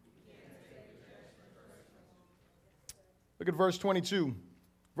personal. Look at verse 22.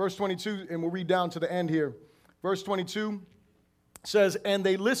 Verse 22, and we'll read down to the end here. Verse 22 says, and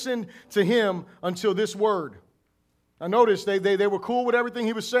they listened to him until this word. Now notice, they were cool with everything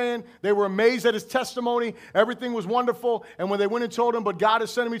he was saying. They were amazed at his testimony. Everything was wonderful. And when they went and told him, but God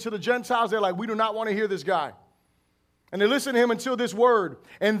is sending me to the Gentiles, they're like, we do not want to hear this guy. And they listened to him until this word.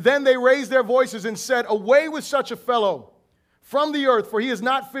 And then they raised their voices and said, away with such a fellow from the earth, for he is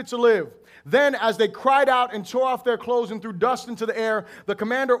not fit to live. Then, as they cried out and tore off their clothes and threw dust into the air, the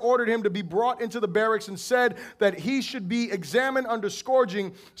commander ordered him to be brought into the barracks and said that he should be examined under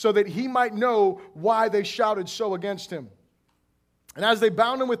scourging so that he might know why they shouted so against him. And as they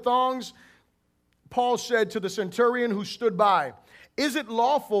bound him with thongs, Paul said to the centurion who stood by, is it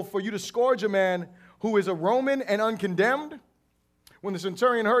lawful for you to scourge a man who is a Roman and uncondemned? When the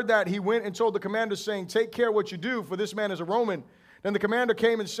centurion heard that, he went and told the commander, saying, take care what you do, for this man is a Roman. Then the commander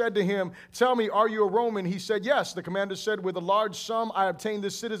came and said to him, tell me, are you a Roman? He said, yes. The commander said, with a large sum I obtained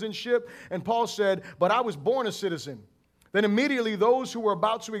this citizenship. And Paul said, but I was born a citizen. Then immediately those who were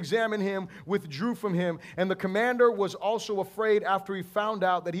about to examine him withdrew from him. And the commander was also afraid after he found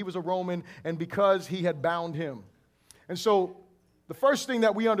out that he was a Roman and because he had bound him. And so The first thing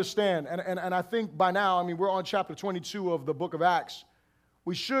that we understand, and I think by now, I mean, we're on chapter 22 of the book of Acts,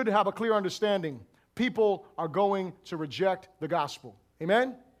 we should have a clear understanding. People are going to reject the gospel.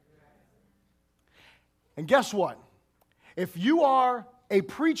 Amen? And guess what? If you are a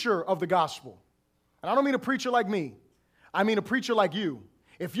preacher of the gospel, and I don't mean a preacher like me, I mean a preacher like you.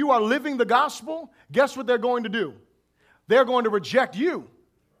 If you are living the gospel, guess what they're going to do? They're going to reject you.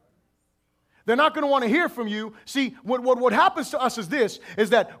 They're not going to want to hear from you. See, what happens to us is this, is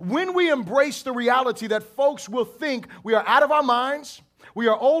that when we embrace the reality that folks will think we are out of our minds, we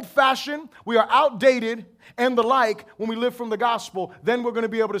are old-fashioned, we are outdated, and the like, when we live from the gospel, then we're going to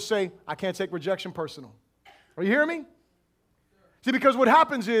be able to say, I can't take rejection personal. Are you hearing me? See, because what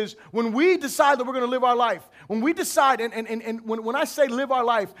happens is when we decide that we're going to live our life, when we decide, and when I say live our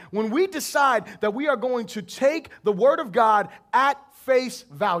life, when we decide that we are going to take the Word of God at face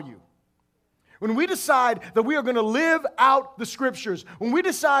value, when we decide that we are going to live out the Scriptures, when we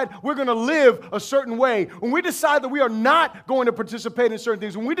decide we're going to live a certain way, when we decide that we are not going to participate in certain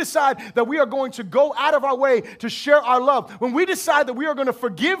things, when we decide that we are going to go out of our way to share our love, when we decide that we are going to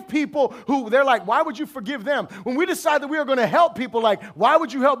forgive people who they're like, why would you forgive them? When we decide that we are going to help people, like, why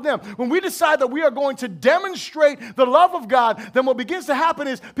would you help them? When we decide that we are going to demonstrate the love of God, then what begins to happen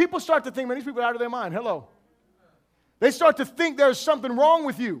is people start to think, man, these people are out of their mind. Hello. They start to think there's something wrong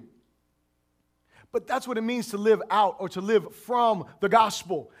with you. But that's what it means to live out or to live from the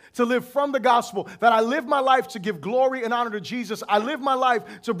gospel. To live from the gospel. That I live my life to give glory and honor to Jesus. I live my life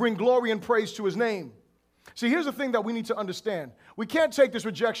to bring glory and praise to His name. See, here's the thing that we need to understand. We can't take this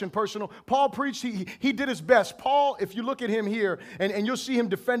rejection personal. Paul preached, he did his best. Paul, if you look at him here, and you'll see him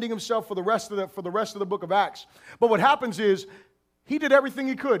defending himself for the rest of the book of Acts. But what happens is, he did everything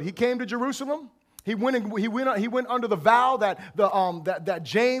he could. He came to Jerusalem. He went under the vow that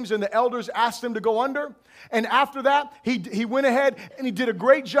James and the elders asked him to go under. And after that, he went ahead and he did a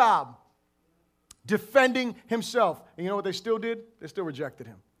great job defending himself. And you know what they still did? They still rejected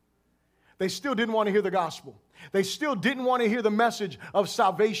him. They still didn't want to hear the gospel. They still didn't want to hear the message of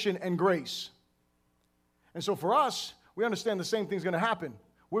salvation and grace. And so for us, we understand the same thing's going to happen.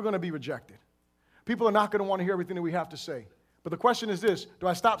 We're going to be rejected. People are not going to want to hear everything that we have to say. But the question is this: do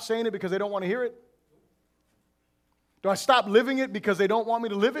I stop saying it because they don't want to hear it? Do I stop living it because they don't want me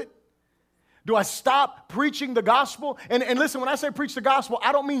to live it? Do I stop preaching the gospel? And listen, when I say preach the gospel,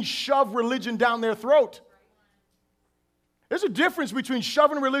 I don't mean shove religion down their throat. There's a difference between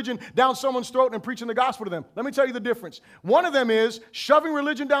shoving religion down someone's throat and preaching the gospel to them. Let me tell you the difference. One of them is shoving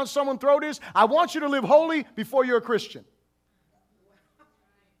religion down someone's throat is, I want you to live holy before you're a Christian.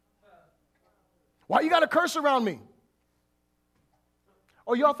 Why you got to curse around me?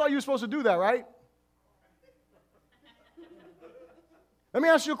 Oh, y'all thought you were supposed to do that, right? Let me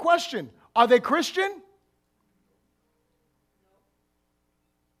ask you a question. Are they Christian?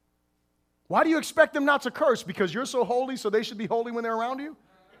 Why do you expect them not to curse? Because you're so holy, so they should be holy when they're around you?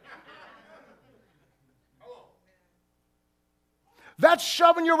 That's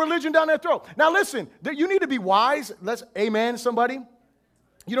shoving your religion down their throat. Now listen, you need to be wise. Let's amen somebody.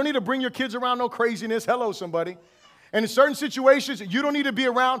 You don't need to bring your kids around no craziness. Hello, somebody. And in certain situations, you don't need to be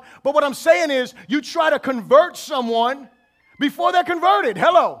around. But what I'm saying is, you try to convert someone before they're converted.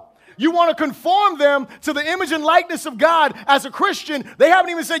 Hello. You want to conform them to the image and likeness of God as a Christian. They haven't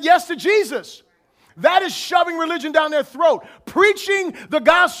even said yes to Jesus. That is shoving religion down their throat. Preaching the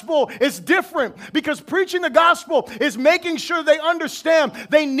gospel is different, because preaching the gospel is making sure they understand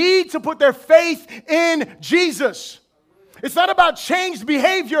they need to put their faith in Jesus. It's not about changed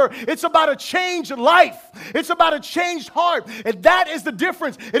behavior. It's about a changed life. It's about a changed heart. And that is the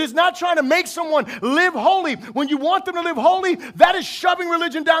difference. It is not trying to make someone live holy. When you want them to live holy, that is shoving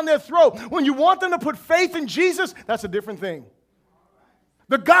religion down their throat. When you want them to put faith in Jesus, that's a different thing.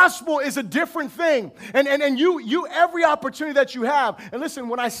 The gospel is a different thing. And you every opportunity that you have, and listen,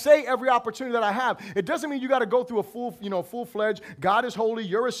 when I say every opportunity that I have, it doesn't mean you got to go through a full-fledged, God is holy,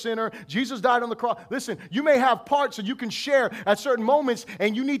 you're a sinner, Jesus died on the cross. Listen, you may have parts that you can share at certain moments,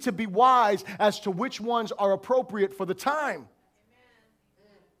 and you need to be wise as to which ones are appropriate for the time.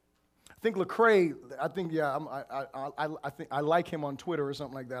 I think Lecrae, I like him on Twitter or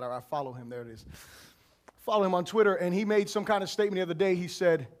something like that, or I follow him, there it is. Follow him on Twitter, and he made some kind of statement the other day. He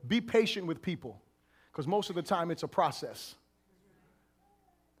said, be patient with people, because most of the time it's a process.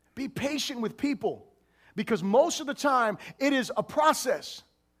 Be patient with people, because most of the time it is a process.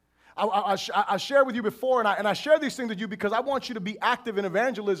 I shared with you before, and I share these things with you because I want you to be active in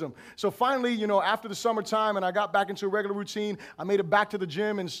evangelism. So finally, after the summertime and I got back into a regular routine, I made it back to the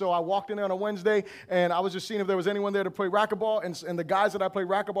gym, and so I walked in there on a Wednesday, and I was just seeing if there was anyone there to play racquetball, and the guys that I played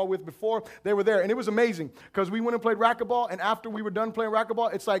racquetball with before, they were there, and it was amazing because we went and played racquetball, and after we were done playing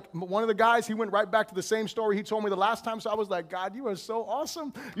racquetball, it's like one of the guys, he went right back to the same story he told me the last time, so I was like, God, you are so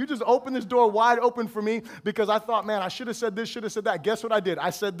awesome. You just opened this door wide open for me because I thought, man, I should have said this, should have said that. Guess what I did? I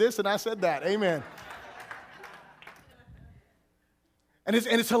said this, and I said that. Amen. And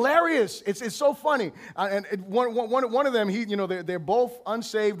it's hilarious. It's so funny. One of them, they're both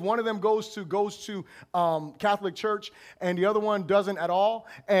unsaved. One of them goes to Catholic church, and the other one doesn't at all.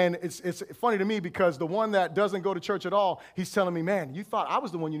 And it's funny to me because the one that doesn't go to church at all, he's telling me, man, you thought I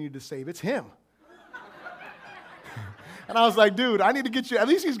was the one you needed to save. It's him. And I was like, dude, I need to get you. At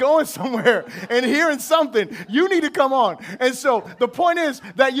least he's going somewhere and hearing something. You need to come on. And so the point is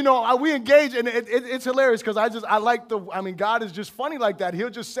that, we engage, and it's hilarious because God is just funny like that. He'll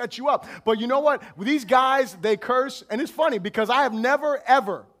just set you up. But you know what? These guys, they curse, and it's funny because I have never,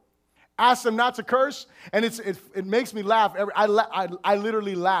 ever asked them not to curse, and it makes me laugh. I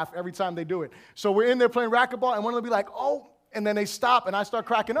literally laugh every time they do it. So we're in there playing racquetball, and one of them will be like, oh, and then they stop, and I start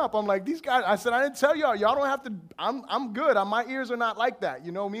cracking up. I'm like, these guys, I said, I didn't tell y'all. Y'all don't have to, I'm good. My ears are not like that.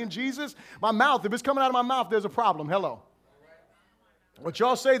 Me and Jesus, my mouth, if it's coming out of my mouth, there's a problem. Hello. What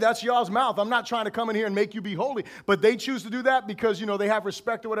y'all say, that's y'all's mouth. I'm not trying to come in here and make you be holy. But they choose to do that because, they have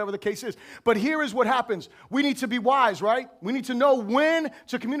respect or whatever the case is. But here is what happens. We need to be wise, right? We need to know when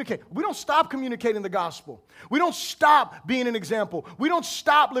to communicate. We don't stop communicating the gospel. We don't stop being an example. We don't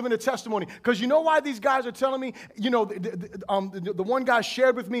stop living a testimony. Because you know why these guys are telling me? The one guy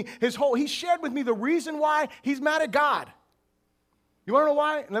shared with me, he shared with me the reason why he's mad at God. You want to know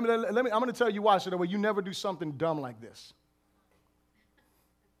why? I'm going to tell you why so that way you never do something dumb like this.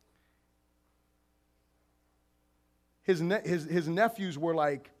 His nephews were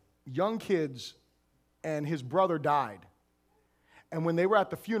like young kids, and his brother died. And when they were at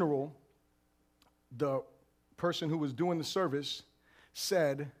the funeral, the person who was doing the service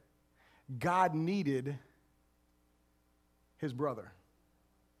said God needed his brother.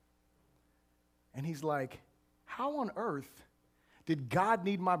 And he's like, how on earth did God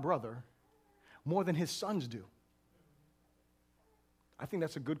need my brother more than his sons do? I think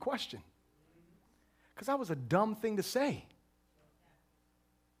that's a good question. Because that was a dumb thing to say.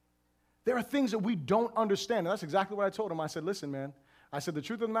 There are things that we don't understand. And that's exactly what I told him. I said, listen, man. I said, the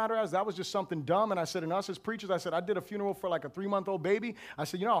truth of the matter is that was just something dumb. And I said, and us as preachers, I said, I did a funeral for like a 3-month-old baby. I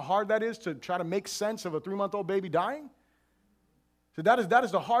said, you know how hard that is to try to make sense of a 3-month-old baby dying? So that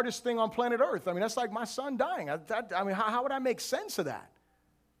is the hardest thing on planet Earth. I mean, that's like my son dying. How would I make sense of that?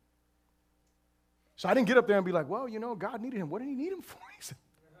 So I didn't get up there and be like, well, God needed him. What did he need him for? He said,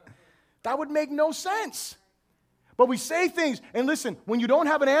 that would make no sense. But we say things, and listen, when you don't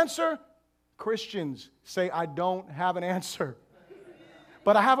have an answer, Christians say, I don't have an answer.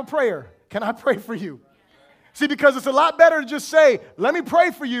 But I have a prayer. Can I pray for you? See, because it's a lot better to just say, let me pray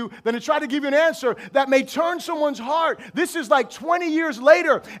for you, than to try to give you an answer that may turn someone's heart. This is like 20 years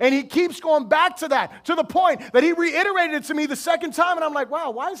later, and he keeps going back to that, to the point that he reiterated it to me the second time, and I'm like, wow,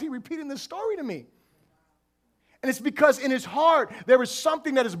 why is he repeating this story to me? And it's because in his heart, there is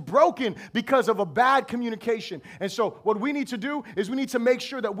something that is broken because of a bad communication. And so what we need to do is we need to make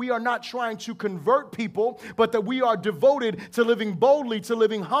sure that we are not trying to convert people, but that we are devoted to living boldly, to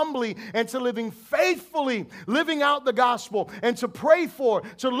living humbly, and to living faithfully, living out the gospel, and to pray for,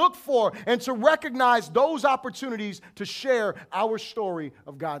 to look for, and to recognize those opportunities to share our story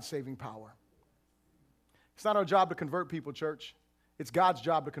of God's saving power. It's not our job to convert people, church. It's God's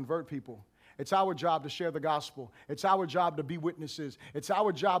job to convert people. It's our job to share the gospel. It's our job to be witnesses. It's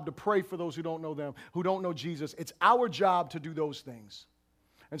our job to pray for those who don't know them, who don't know Jesus. It's our job to do those things.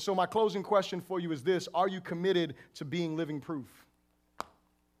 And so my closing question for you is this: are you committed to being living proof?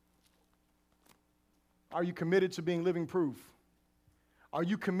 Are you committed to being living proof? Are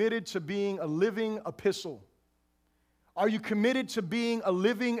you committed to being a living epistle? Are you committed to being a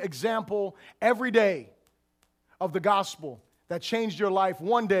living example every day of the gospel that changed your life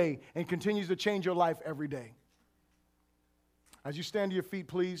one day and continues to change your life every day? As you stand to your feet,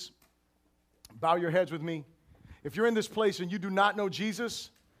 please bow your heads with me. If you're in this place and you do not know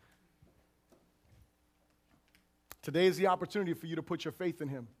Jesus, today is the opportunity for you to put your faith in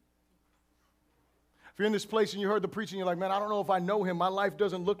him. If you're in this place and you heard the preaching, you're like, man, I don't know if I know him. My life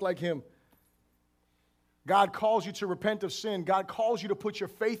doesn't look like him. God calls you to repent of sin. God calls you to put your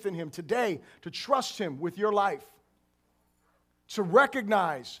faith in him today, to trust him with your life, to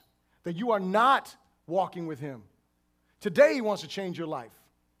recognize that you are not walking with him. Today he wants to change your life.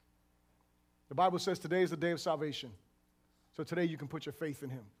 The Bible says today is the day of salvation. So today you can put your faith in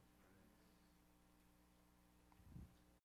him.